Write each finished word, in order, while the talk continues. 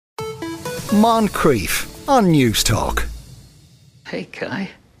Moncrief on News Talk. Hey,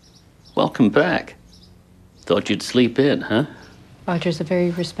 Kai. Welcome back. Thought you'd sleep in, huh? Roger's a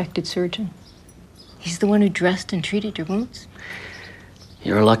very respected surgeon. He's the one who dressed and treated your wounds.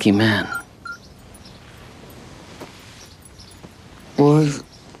 You're a lucky man. What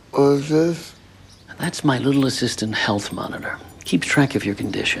is this? That's my little assistant health monitor. Keeps track of your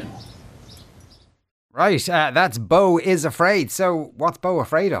condition. Right, that's Beau is Afraid. So what's Beau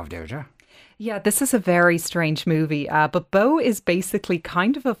afraid of, Deirdre? Yeah, this is a very strange movie, but Beau is basically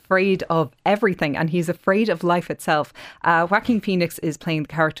kind of afraid of everything, and he's afraid of life itself. Joaquin Phoenix is playing the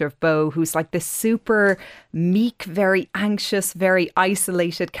character of Beau, who's like this super meek, very anxious, very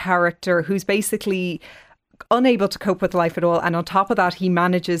isolated character who's basically unable to cope with life at all. And on top of that, he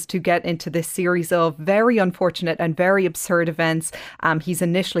manages to get into this series of very unfortunate and very absurd events. He's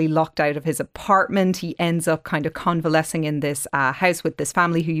initially locked out of his apartment. He ends up kind of convalescing in this house with this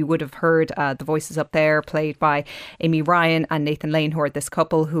family who you would have heard the voices up there, played by Amy Ryan and Nathan Lane, who are this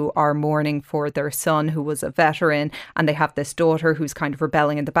couple who are mourning for their son who was a veteran. And they have this daughter who's kind of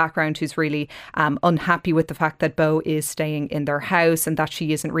rebelling in the background, who's really unhappy with the fact that Beau is staying in their house and that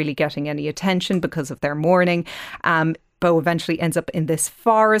she isn't really getting any attention because of their mourning. Beau eventually ends up in this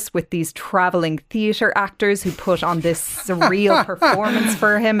forest with these travelling theatre actors who put on this surreal performance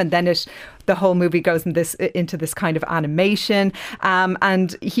for him, and then the whole movie goes into this kind of animation,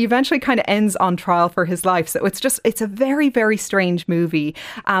 and he eventually kind of ends on trial for his life. So it's a very, very strange movie.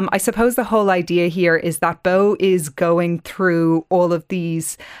 I suppose the whole idea here is that Beau is going through all of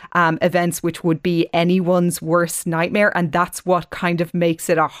these events which would be anyone's worst nightmare, and that's what kind of makes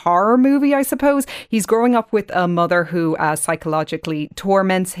it a horror movie, I suppose. He's growing up with a mother who psychologically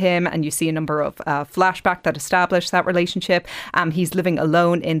torments him, and you see a number of flashbacks that establish that relationship. He's living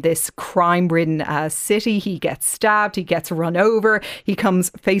alone in this crime-ridden city. He gets stabbed, he gets run over, he comes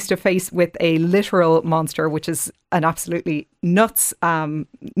face to face with a literal monster, which is an absolutely nuts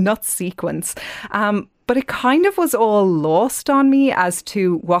sequence. But it kind of was all lost on me as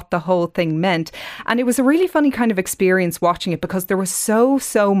to what the whole thing meant. And it was a really funny kind of experience watching it, because there was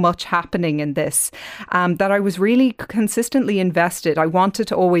so much happening in this that I was really consistently invested. I wanted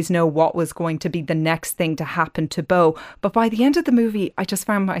to always know what was going to be the next thing to happen to Beau. But by the end of the movie, I just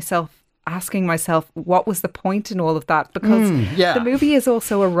found myself asking myself, what was the point in all of that? Because the movie is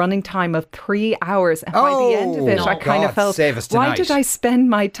also a running time of 3 hours. And by the end of it, I kind of felt, why did I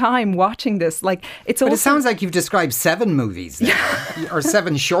spend my time watching this? Like, but it sounds like you've described 7 movies there, or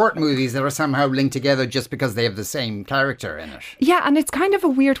 7 short movies that are somehow linked together just because they have the same character in it. Yeah, and it's kind of a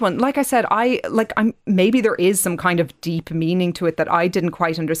weird one. Like I said, maybe there is some kind of deep meaning to it that I didn't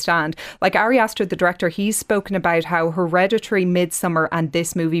quite understand. Like Ari Aster, the director, he's spoken about how Hereditary, Midsommar, and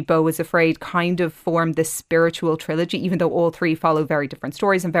this movie, Beau is Afraid, kind of form this spiritual trilogy, even though all 3 follow very different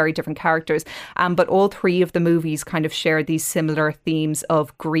stories and very different characters. But all 3 of the movies kind of share these similar themes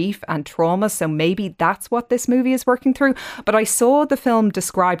of grief and trauma. So maybe that's what this movie is working through. But I saw the film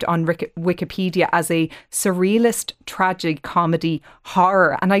described on Wikipedia as a surrealist tragic comedy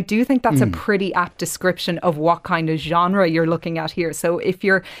horror. And I do think that's a pretty apt description of what kind of genre you're looking at here. So if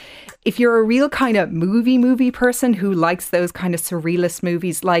you're a real kind of movie person who likes those kind of surrealist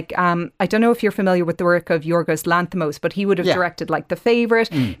movies, like I don't know if you're familiar with the work of Yorgos Lanthimos, but he would have directed like The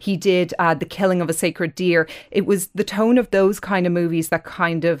Favourite. He did The Killing of a Sacred Deer. It was the tone of those kind of movies that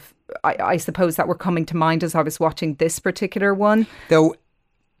kind of, I suppose, that were coming to mind as I was watching this particular one. Though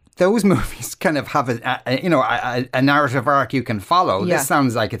those movies kind of have a narrative arc you can follow. Yeah. This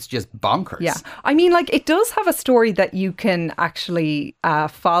sounds like it's just bonkers. Yeah. I mean, like, it does have a story that you can actually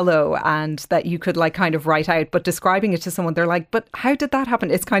follow and that you could like kind of write out, but describing it to someone, they're like, but how did that happen?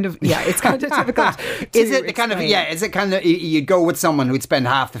 It's kind of, it's kind of difficult. Is it kind of, you'd go with someone who'd spend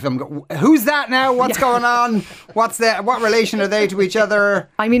half the film, go, who's that now? What's going on? What's that? What relation are they to each other?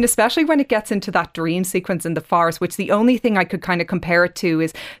 I mean, especially when it gets into that dream sequence in the forest, which the only thing I could kind of compare it to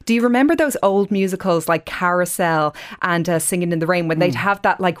is, do you remember those old musicals like Carousel and Singing in the Rain, when they'd have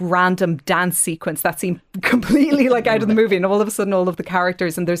that like random dance sequence that seemed completely like out of the movie, and all of a sudden all of the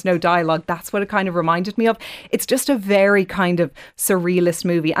characters and there's no dialogue? That's what it kind of reminded me of. It's just a very kind of surrealist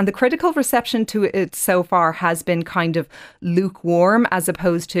movie, and the critical reception to it so far has been kind of lukewarm, as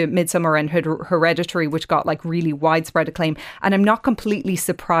opposed to Midsommar and Hereditary, which got like really widespread acclaim. And I'm not completely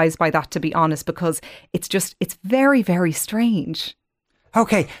surprised by that, to be honest, because it's very, very strange.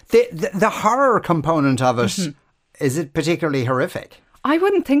 Okay, the horror component of it, is it particularly horrific? I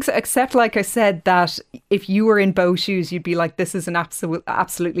wouldn't think so, except, like I said, that if you were in Beau's shoes, you'd be like, this is an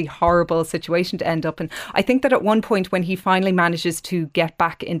absolutely horrible situation to end up in. I think that at one point when he finally manages to get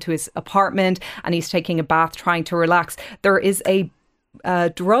back into his apartment and he's taking a bath, trying to relax, there is a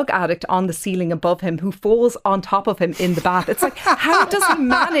drug addict on the ceiling above him who falls on top of him in the bath. It's like, how does he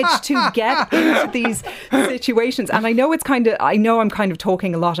manage to get into these situations? And I know I'm kind of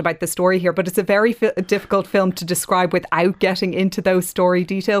talking a lot about the story here, but it's a very difficult film to describe without getting into those story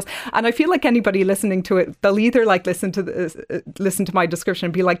details. And I feel like anybody listening to it, they'll either like listen to my description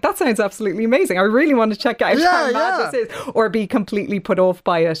and be like, that sounds absolutely amazing, I really want to check out how mad this is, or be completely put off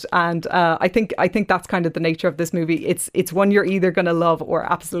by it. And I think that's kind of the nature of this movie. It's one you're either going to love or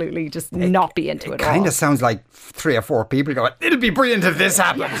absolutely just not be into it at all. It kind of sounds like 3 or 4 people going, it'll be brilliant if this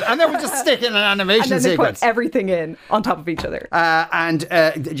happens, and then we just stick in an animation and then sequence. They put everything in on top of each other. And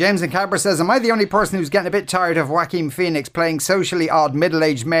James and Cabra says, am I the only person who's getting a bit tired of Joaquin Phoenix playing socially odd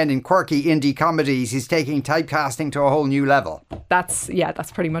middle-aged men in quirky indie comedies? He's taking typecasting to a whole new level. That's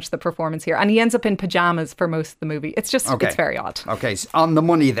pretty much the performance here. And he ends up in pyjamas for most of the movie. It's just, It's very odd. Okay, so on the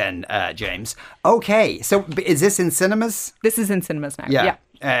money then, James. Okay, so is this in cinemas? This is in cinemas now. Yeah.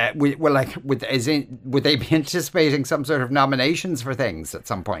 Would they be anticipating some sort of nominations for things at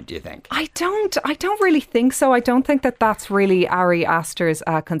some point, do you think? I don't really think so. I don't think that's really Ari Aster's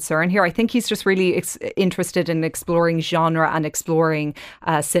concern here. I think he's just really interested in exploring genre and exploring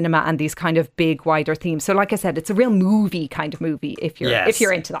cinema and these kind of big, wider themes. So like I said, it's a real movie kind of movie if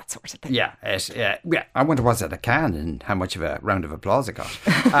you're into that sort of thing. Yeah. I wonder, was it a Cannes and how much of a round of applause it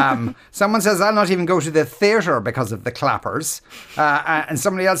got? Someone says, I'll not even go to the theatre because of the clappers. And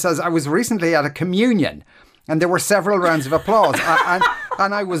somebody else says, I was recently at a communion and there were several rounds of applause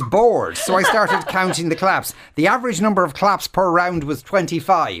and I was bored, so I started counting the claps. The average number of claps per round was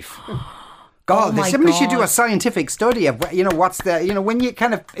 25. God, somebody should do a scientific study of, what's when you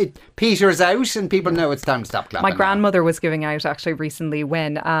kind of, it peters out and people know it's time to stop clapping. My grandmother was giving out actually recently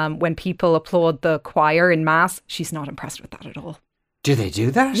when people applaud the choir in Mass. She's not impressed with that at all. Do they do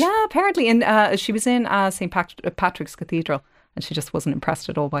that? Yeah, apparently. And she was in St. Patrick's Cathedral. And she just wasn't impressed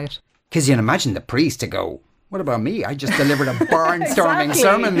at all by it. Because you can imagine the priest to go, what about me? I just delivered a barnstorming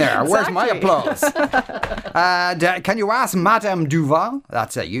sermon there. Where's my applause? Can you ask Madame Duval,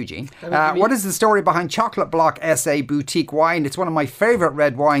 that's Eugene, what is the story behind Chocolate Block SA Boutique Wine? It's one of my favourite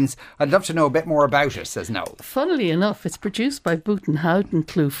red wines. I'd love to know a bit more about it, says Noel. Funnily enough, it's produced by Boot &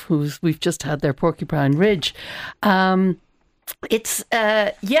 Houtenkloof, we've just had their Porcupine Ridge. It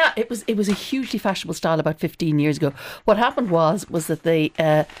was a hugely fashionable style about 15 years ago. What happened was that they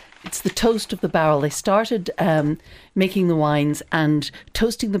it's the toast of the barrel. They started making the wines and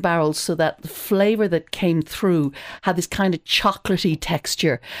toasting the barrels so that the flavour that came through had this kind of chocolatey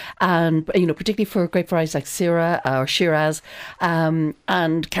texture, and particularly for grape varieties like Syrah or Shiraz and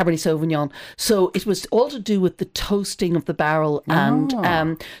Cabernet Sauvignon. So it was all to do with the toasting of the barrel,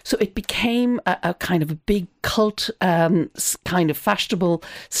 and so it became a kind of a big cult kind of fashionable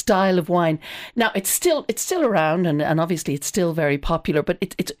style of wine. Now it's still around, and obviously it's still very popular, but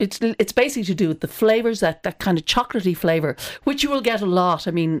it's basically to do with the flavours, that kind of chocolatey flavour, which you will get a lot.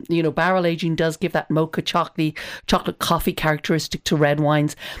 I mean, barrel aging does give that mocha chocolate coffee characteristic to red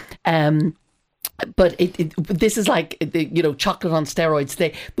wines. But this is like, chocolate on steroids.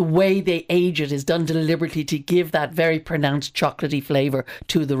 The way they age it is done deliberately to give that very pronounced chocolatey flavour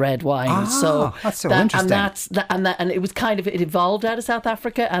to the red wine. So that's so interesting. And it was it evolved out of South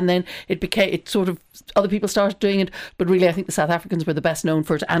Africa, and then it sort of, other people started doing it. But really, I think the South Africans were the best known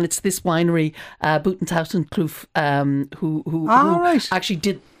for it. And it's this winery, Boot & Houtenkloof, who actually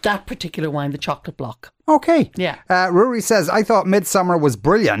did that particular wine, the Chocolate Block. Okay. Yeah. Rory says, I thought Midsummer was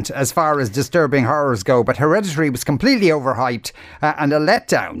brilliant as far as disturbing horrors go, but Hereditary was completely overhyped and a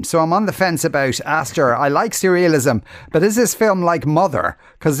letdown. So I'm on the fence about Astor. I like surrealism, but is this film like Mother?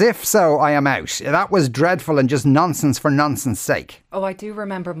 Because if so, I am out. That was dreadful and just nonsense for nonsense sake. Oh, I do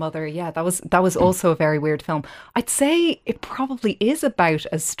remember Mother. Yeah, that was also a very weird film. I'd say it probably is about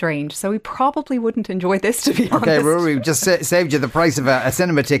as strange, so we probably wouldn't enjoy this, to be honest. Okay, Rory, just saved you the price of a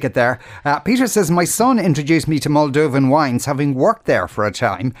cinema ticket there. Peter says, my son introduced me to Moldovan wines, having worked there for a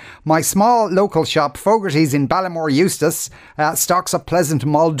time. My small local shop, Fogarty's in Ballymore Eustace, stocks a pleasant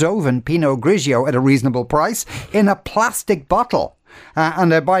Moldovan Pinot Grigio at a reasonable price in a plastic bottle.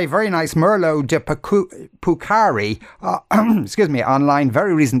 And I buy very nice Merlot de Pucari, online,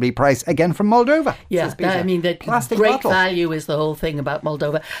 very reasonably priced, again from Moldova. Yeah, the plastic great bottle. Value is the whole thing about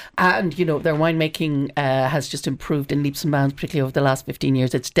Moldova. And, their winemaking has just improved in leaps and bounds, particularly over the last 15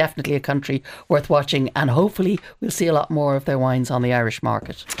 years. It's definitely a country worth watching, and hopefully we'll see a lot more of their wines on the Irish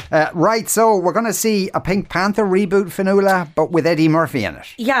market. Right, so we're going to see a Pink Panther reboot, Fionnuala, but with Eddie Murphy in it.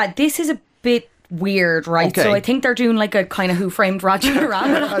 Yeah, this is a bit weird, right? Okay. So I think they're doing like a kind of Who Framed Roger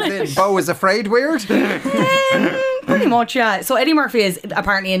Rabbit. As in, Beau is afraid weird? Pretty much, yeah. So Eddie Murphy is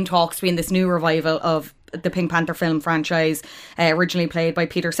apparently in talks to be in this new revival of the Pink Panther film franchise, originally played by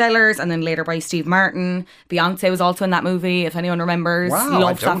Peter Sellers and then later by Steve Martin. Beyonce was also in that movie, if anyone remembers. Wow,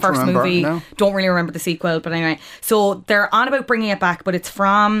 Loved that first movie. No. Don't really remember the sequel, but anyway. So they're on about bringing it back, but it's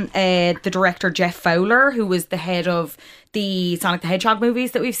from the director Jeff Fowler, who was the head of the Sonic the Hedgehog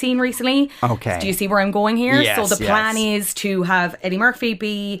movies that we've seen recently. Okay. Do you see where I'm going here? Yes, so the plan is to have Eddie Murphy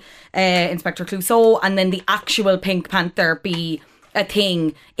be Inspector Clouseau, and then the actual Pink Panther be a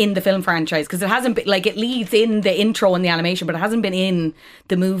thing in the film franchise, because it hasn't been, like, it leads in the intro and the animation, but it hasn't been in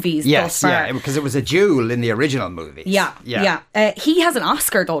the movies thus far. Yeah, because it was a jewel in the original movies. Yeah. He has an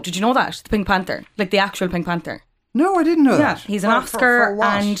Oscar though. Did you know that? The Pink Panther, like the actual Pink Panther. No, I didn't know that. Yeah, he's an Oscar, for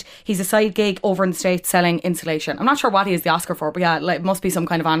and he's a side gig over in the States selling insulation. I'm not sure what he is the Oscar for, but yeah, like, it must be some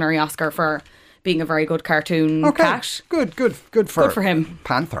kind of honorary Oscar for being a very good cartoon cat. Good for him.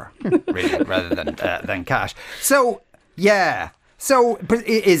 Panther, really, rather than cat. So, yeah. So, but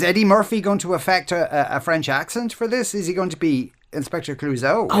is Eddie Murphy going to affect a French accent for this? Is he going to be Inspector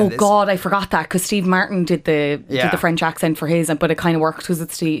Clouseau? Oh God, I forgot that, because Steve Martin did the French accent for his, but it kind of worked because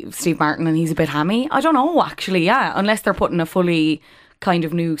it's Steve Martin and he's a bit hammy. I don't know, actually. Yeah, unless they're putting a fully kind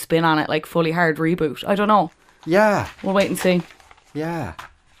of new spin on it, like fully hard reboot. I don't know. Yeah, we'll wait and see. Yeah.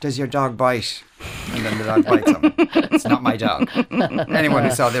 Does your dog bite? And then the dog bites him. It's not my dog. Anyone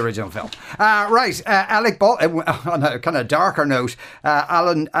who saw the original film. Right, Alec Baldwin, on a kind of darker note,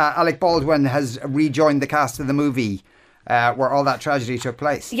 Alec Baldwin has rejoined the cast of the movie where all that tragedy took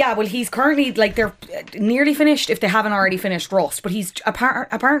place. Yeah, well, he's currently, like, they're nearly finished, if they haven't already finished Rust, but he's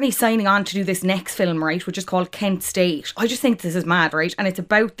apparently signing on to do this next film, right, which is called Kent State. I just think this is mad, right? And it's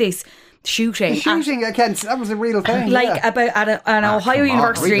about this shooting. At Kent, that was a real thing. Like, about at an Ohio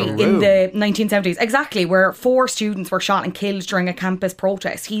University in the 1970s. Exactly, where 4 students were shot and killed during a campus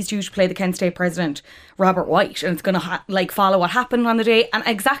protest. He's due to play the Kent State president, Robert White, and it's going to follow what happened on the day. And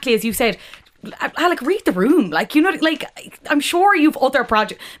exactly as you said, Alec, read the room. Like, you know, like, I'm sure you've other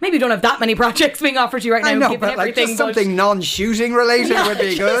projects. Maybe you don't have that many projects being offered to you right now. I know, but like, just something non-shooting related would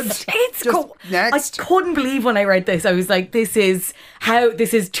be good. It's next. I couldn't believe when I read this. I was like, this is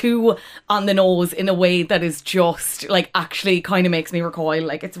too on the nose in a way that is just, like, actually kind of makes me recoil.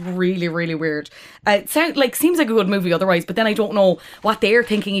 Like, it's really, really weird. It seems like a good movie otherwise, but then I don't know what they're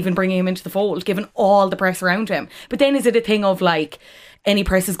thinking, even bringing him into the fold, given all the press around him. But then is it a thing of, like, any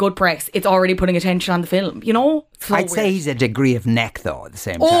press is good press? It's already putting attention on the film, you know? I'd say he's a degree of neck, though, at the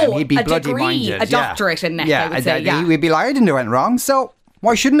same time. He'd be bloody minded. A doctorate in neck, I would say. He would be like, I didn't do anything wrong, so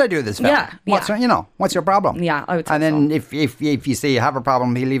why shouldn't I do this film? What's your problem? Yeah, I would say. And then if you say you have a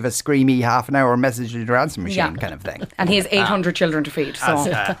problem, he'll leave a screamy half-an-hour message to your answer machine kind of thing. And he has 800 children to feed.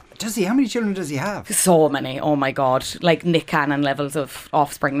 So. Does he? How many children does he have? So many. Oh my God. Like Nick Cannon levels of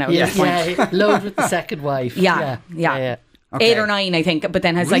offspring now. Yeah, load with the second wife. Yeah. Okay. 8 or 9, I think, but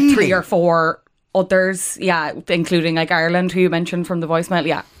then has really? like 3 or 4 others, including like Ireland, who you mentioned from the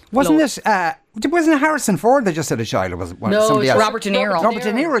voicemail. Wasn't it Harrison Ford that just had a child, or was it somebody else? Robert De Niro. Robert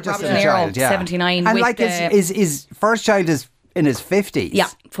De Niro just had a child, 79. And like his first child is in his 50s. Yeah,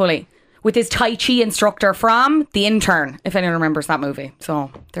 fully. With his Tai Chi instructor from The Intern, if anyone remembers that movie.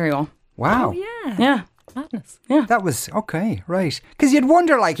 So, there you go. Wow. Oh, Yeah. Madness. Yeah. That was, okay, right. Because you'd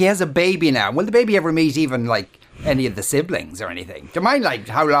wonder, like, he has a baby now. Will the baby ever meet even, like, any of the siblings or anything? Do you mind, like,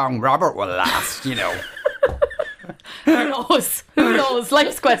 how long Robert will last, you know? Who knows? Who knows?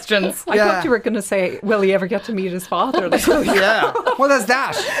 Life's questions. I thought you were going to say, will he ever get to meet his father? Yeah. Well, there's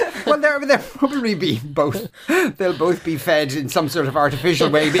that. Well, they'll probably be both. They'll both be fed in some sort of artificial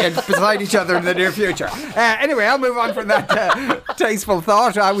way beside each other in the near future. Anyway, I'll move on from that tasteful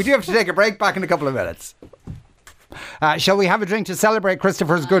thought. We do have to take a break. Back in a couple of minutes. Shall we have a drink to celebrate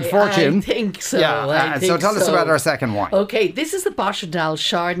Christopher's good fortune? I think so. Yeah. So tell us about our second wine. Okay, this is the Boschendal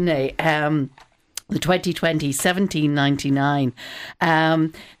Chardonnay. The 2020, 1799.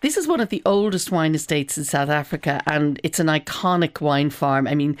 This is one of the oldest wine estates in South Africa, and it's an iconic wine farm.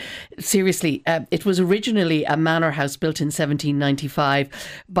 I mean, seriously, it was originally a manor house built in 1795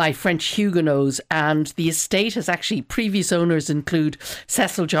 by French Huguenots, and the estate has actually, previous owners include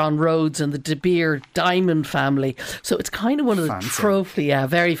Cecil John Rhodes and the De Beer Diamond family. So it's kind of one of the trophy,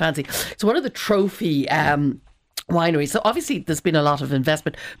 very fancy. It's one of the trophy wineries. So obviously there's been a lot of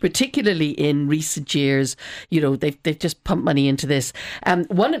investment, particularly in recent years. You know, they've just pumped money into this.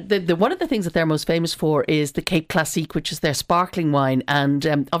 One of the things that they're most famous for is the Cape Classique, which is their sparkling wine,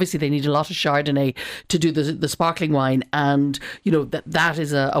 and obviously they need a lot of Chardonnay to do the sparkling wine, and you know that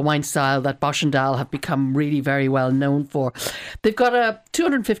is a wine style that Boschendal have become really very well known for. They've got a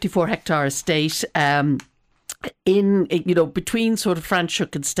 254 hectare estate in, you know, between sort of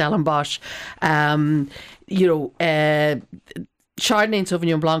Franschhoek and Stellenbosch. Chardonnay and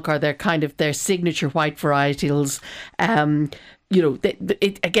Sauvignon Blanc are their signature white varietals.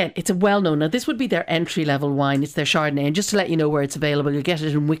 It's a well-known. Now, this would be their entry-level wine. It's their Chardonnay. And just to let you know where it's available, you'll get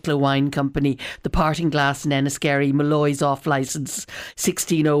it in Wicklow Wine Company, The Parting Glass in Enniskerry, Malloy's off-licence,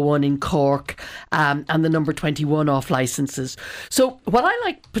 1601 in Cork, and the number 21 off-licences. So what I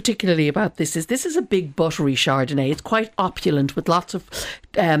like particularly about this is a big buttery Chardonnay. It's quite opulent with lots of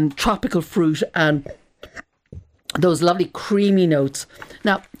tropical fruit and those lovely creamy notes.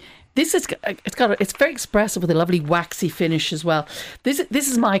 Now, it's very expressive with a lovely waxy finish as well. This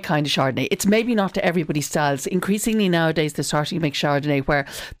is my kind of Chardonnay. It's maybe not to everybody's styles. Increasingly nowadays they're starting to make Chardonnay where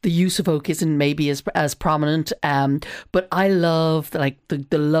the use of oak isn't maybe as prominent. But I love the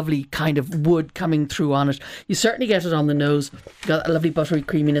lovely kind of wood coming through on it. You certainly get it on the nose. Got a lovely buttery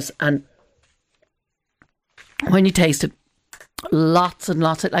creaminess, and when you taste it, lots and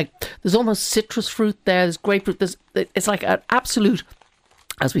lots of there's almost citrus fruit there. There's grapefruit. It's like an absolute,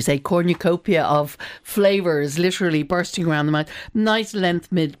 as we say, cornucopia of flavours literally bursting around the mouth. Nice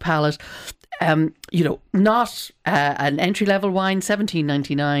length mid palate. Not an entry-level wine.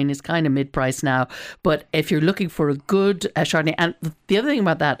 $17.99 is kind of mid-price now. But if you're looking for a good Chardonnay, and the other thing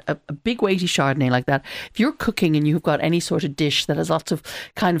about that, a big weighty Chardonnay like that, if you're cooking and you've got any sort of dish that has lots of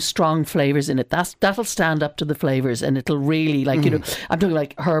kind of strong flavours in it, that'll stand up to the flavours, and it'll really I'm talking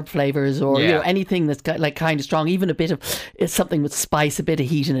like herb flavours or anything that's got kind of strong, even a bit of something with spice, a bit of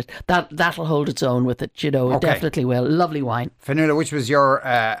heat in it. That'll hold its own with it. It definitely will. Lovely wine. Fionnuala, which was your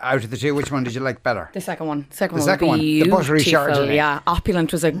out of the two? Which one did you like better? The second one. The second one, the buttery Chardonnay. Yeah,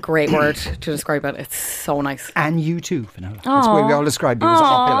 opulent was a great word to describe it. It's so nice. And you too, Fionnuala. That's the way we all describe you as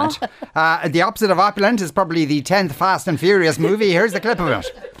opulent. The opposite of opulent is probably the 10th Fast and Furious movie. Here's the clip of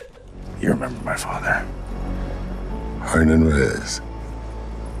it. You remember my father? Hernan Reyes.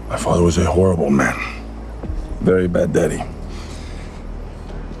 My father was a horrible man. Very bad daddy.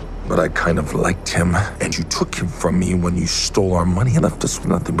 But I kind of liked him, and you took him from me when you stole our money and left us with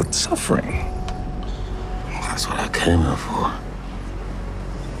nothing but suffering. That's what I came here for.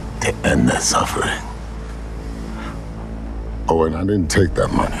 To end that suffering. Oh, and I didn't take that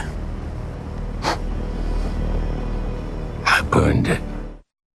money. I burned it. There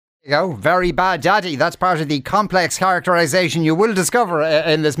you go. Very bad daddy. That's part of the complex characterisation you will discover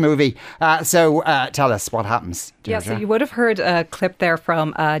in this movie. So tell us what happens, Deirdre. Yeah, so you would have heard a clip there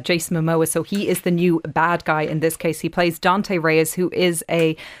from Jason Momoa. So he is the new bad guy in this case. He plays Dante Reyes, who is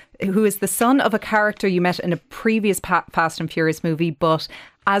the son of a character you met in a previous Fast and Furious movie. But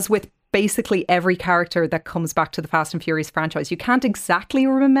as with basically every character that comes back to the Fast and Furious franchise, you can't exactly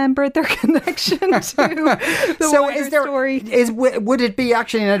remember their connection to the wider story. Would it be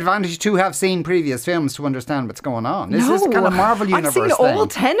actually an advantage to have seen previous films to understand what's going on? Is this kind of Marvel Universe I've seen all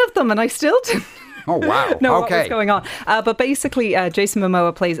 10 of them and I still do. Oh, wow. know okay. What's going on. But basically, Jason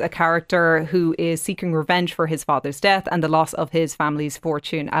Momoa plays a character who is seeking revenge for his father's death and the loss of his family's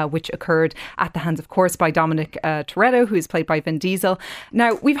fortune, which occurred at the hands, of course, by Dominic Toretto, who is played by Vin Diesel.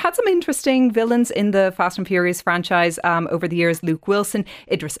 Now, we've had some interesting villains in the Fast and Furious franchise over the years. Luke Wilson,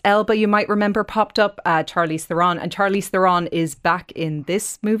 Idris Elba, you might remember, popped up, Charlize Theron. And Charlize Theron is back in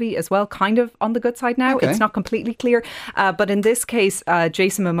this movie as well, kind of on the good side now. Okay. It's not completely clear. But in this case,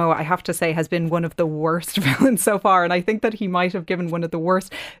 Jason Momoa, I have to say, has been one of the worst villains so far, and I think that he might have given one of the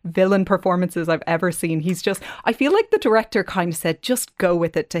worst villain performances I've ever seen. I feel like the director kind of said, just go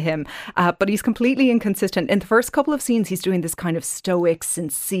with it to him, but he's completely inconsistent. In the first couple of scenes, he's doing this kind of stoic,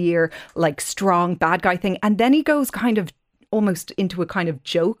 sincere, like strong bad guy thing, and then he goes kind of almost into a kind of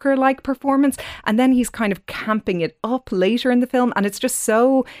Joker-like performance, and then he's kind of camping it up later in the film, and it's just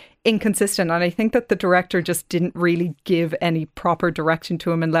so inconsistent. And I think that the director just didn't really give any proper direction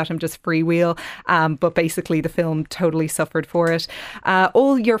to him and let him just freewheel. But basically the film totally suffered for it.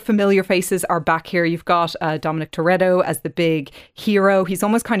 All your familiar faces are back here. You've got Dominic Toretto as the big hero. He's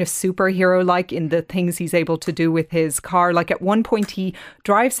almost kind of superhero-like in the things he's able to do with his car. Like at one point he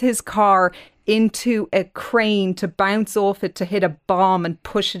drives his car into a crane to bounce off it to hit a bomb and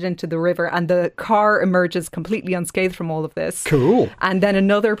push it into the river, and the car emerges completely unscathed from all of this. Cool. And then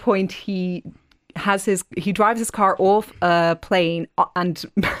another point he drives his car off a plane and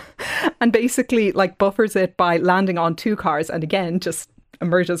basically like buffers it by landing on two cars, and again just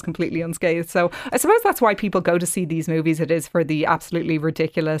emerges completely unscathed. So I suppose that's why people go to see these movies. It is for the absolutely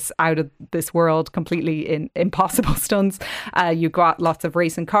ridiculous, out of this world, completely impossible stunts. You've got lots of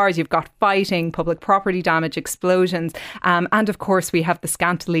racing cars, you've got fighting, public property damage, explosions, and of course we have the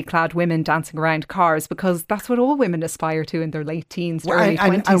scantily clad women dancing around cars, because that's what all women aspire to in their late teens, early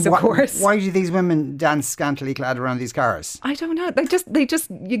 20s, of course. Why do these women dance scantily clad around these cars? I don't know. They just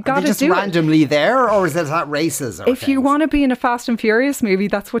you got to do it. Just randomly there, or is that races? If you want to be in a Fast and Furious movie,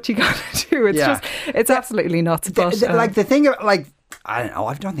 that's what you got to do. It's absolutely nuts. But like the thing, like, I don't know.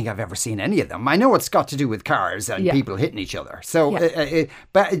 I don't think I've ever seen any of them. I know it's got to do with cars and people hitting each other. So,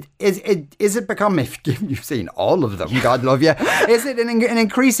 but is it become? If you've seen all of them, God love you. Is it an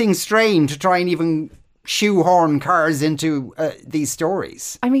increasing strain to try and even shoehorn cars into these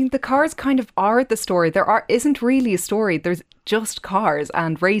stories? I mean, the cars kind of are the story. Isn't really a story. There's just cars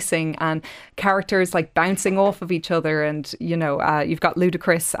and racing and characters like bouncing off of each other, and you've got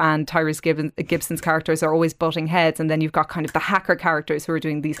Ludacris and Tyrese Gibson's characters are always butting heads, and then you've got kind of the hacker characters who are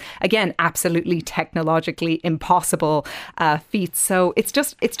doing these, again, absolutely technologically impossible feats. So it's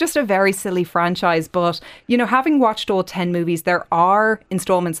just a very silly franchise. But having watched all 10 movies, there are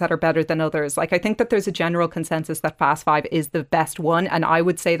installments that are better than others. Like, I think that there's a general consensus that Fast 5 is the best one, and I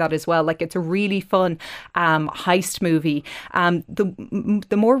would say that as well. Like, it's a really fun heist movie.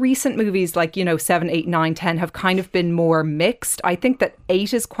 The more recent movies like 7, 8, 9, 10 have kind of been more mixed. I think that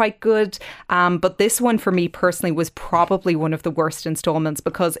 8 is quite good, but this one for me personally was probably one of the worst installments,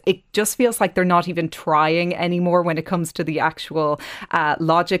 because it just feels like they're not even trying anymore when it comes to the actual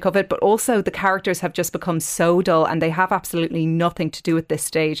logic of it. But also the characters have just become so dull, and they have absolutely nothing to do at this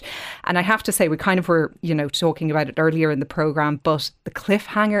stage. And I have to say, we kind of were talking about it earlier in the programme, but the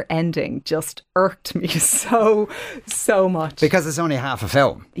cliffhanger ending just irked me so much. Because it's only half a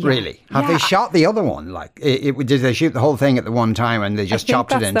film, really. Have they shot the other one? Like, did they shoot the whole thing at the one time and they just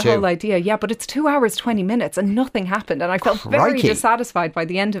chopped it in two? That's the whole idea. Yeah, but it's 2 hours, 20 minutes and nothing happened. And I felt very dissatisfied by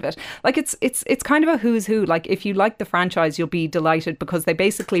the end of it. Like, it's kind of a who's who. Like, if you like the franchise, you'll be delighted, because they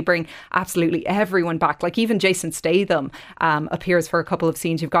basically bring absolutely everyone back. Like, even Jason Statham appears for a couple of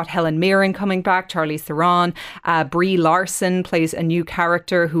scenes. You've got Helen Mirren coming back, Charlize Theron. Brie Larson plays a new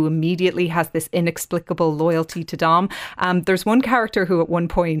character who immediately has this inexplicable loyalty to Dom. There's one character who at one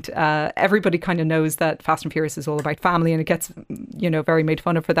point, everybody kind of knows that Fast and Furious is all about family, and it gets, very made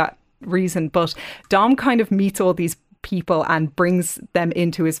fun of for that reason. But Dom kind of meets all these people and brings them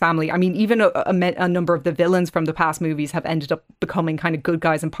into his family. I mean, even a number of the villains from the past movies have ended up becoming kind of good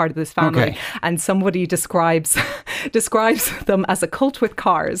guys and part of this family. Okay. And somebody describes them as a cult with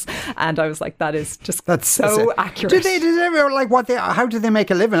cars, and I was like, that's so accurate. Did they ever, like, how do they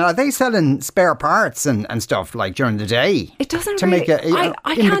make a living? Are they selling spare parts and stuff, like, during the day? It doesn't to really,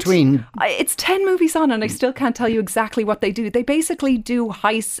 make in between. It's 10 movies on, and I still can't tell you exactly what they do. They basically do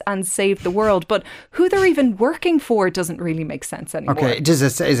heists and save the world, but who they're even working for doesn't really make sense anymore. Okay,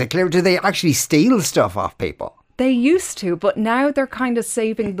 is it clear? Do they actually steal stuff off people? They used to, but now they're kind of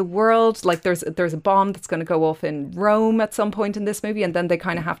saving the world. Like, there's a bomb that's going to go off in Rome at some point in this movie, and then they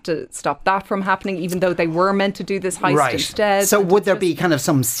kind of have to stop that from happening, even though they were meant to do this heist instead. So would there be kind of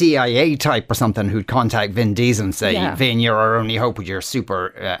some CIA type or something who'd contact Vin Diesel and say, Vin, you're our only hope with your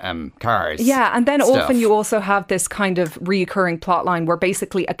super cars? Yeah, and then stuff. Often you also have this kind of reoccurring plot line where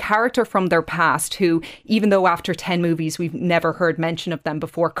basically a character from their past who, even though after 10 movies we've never heard mention of them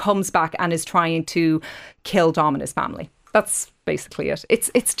before, comes back and is trying to kill Dom and his family. That's basically it.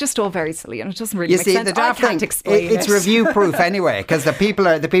 It's just all very silly, and it doesn't really make sense. The daft I can't thing, explain it's review proof anyway, because the people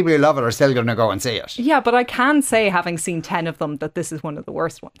who love it are still going to go and see it. Yeah, but I can say, having seen 10 of them, that this is one of the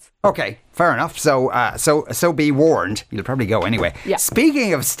worst ones. Okay, fair enough. So be warned. You'll probably go anyway. Yeah.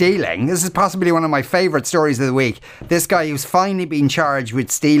 Speaking of stealing, this is possibly one of my favourite stories of the week. This guy who's finally been charged with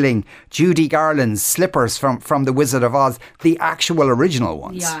stealing Judy Garland's slippers from The Wizard of Oz, the actual original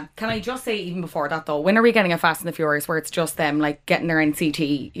ones. Yeah. Can I just say, even before that though, when are we getting a Fast and the Furious where it's just them, like, getting their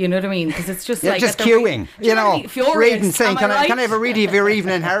NCT? You know what I mean? Because it's just like just queuing, reading, saying, can I have a read of your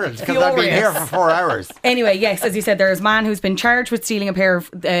Evening Herald, because I've been here for 4 hours. Anyway, yes, as you said, there's a man who's been charged with stealing a pair of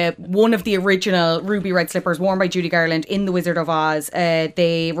one of the original ruby red slippers worn by Judy Garland in The Wizard of Oz.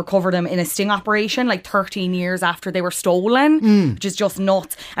 They recovered them in a sting operation like 13 years after they were stolen, which is just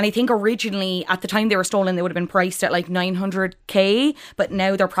nuts. And I think originally, at the time they were stolen, they would have been priced at like 900k, but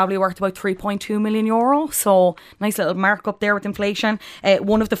now they're probably worth about 3.2 million euro. So nice little markup there with inflation.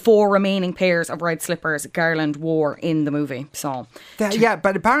 One of the 4 remaining pairs of red slippers Garland wore in the movie. So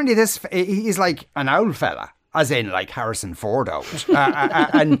but apparently he's like an old fella, as in like Harrison Ford old,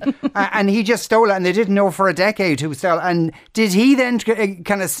 and he just stole it, and they didn't know for a decade who stole it. And did he then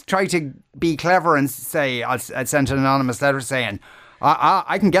kind of try to be clever and say, I sent an anonymous letter saying,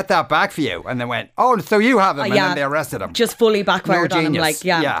 I can get that back for you. And they went, oh, so you have him. And then they arrested him. Just fully backfired No on him. genius.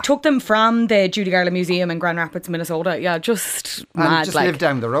 Yeah. Took them from the Judy Garland Museum in Grand Rapids, Minnesota. Yeah, just mad. And just lived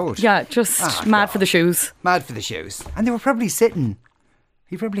down the road. Yeah, just mad for the shoes. Mad for the shoes. And they were probably sitting.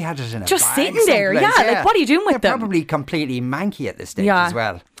 He probably had it in a just bag sitting there. someplace. Yeah, like what are you doing with They're them? probably completely manky at this stage as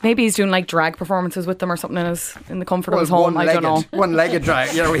well. Maybe he's doing like drag performances with them or something in the comfort of his home. I don't know. One-legged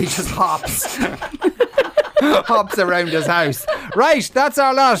drag. You know, he just hops. Hops around his house. Right, that's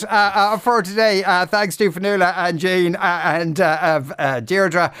our lot for today. Thanks to Fionnuala and Jane and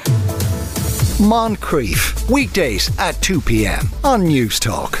Deirdre. Moncrief, weekdays at 2 p.m. on News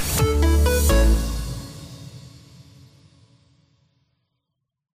Talk.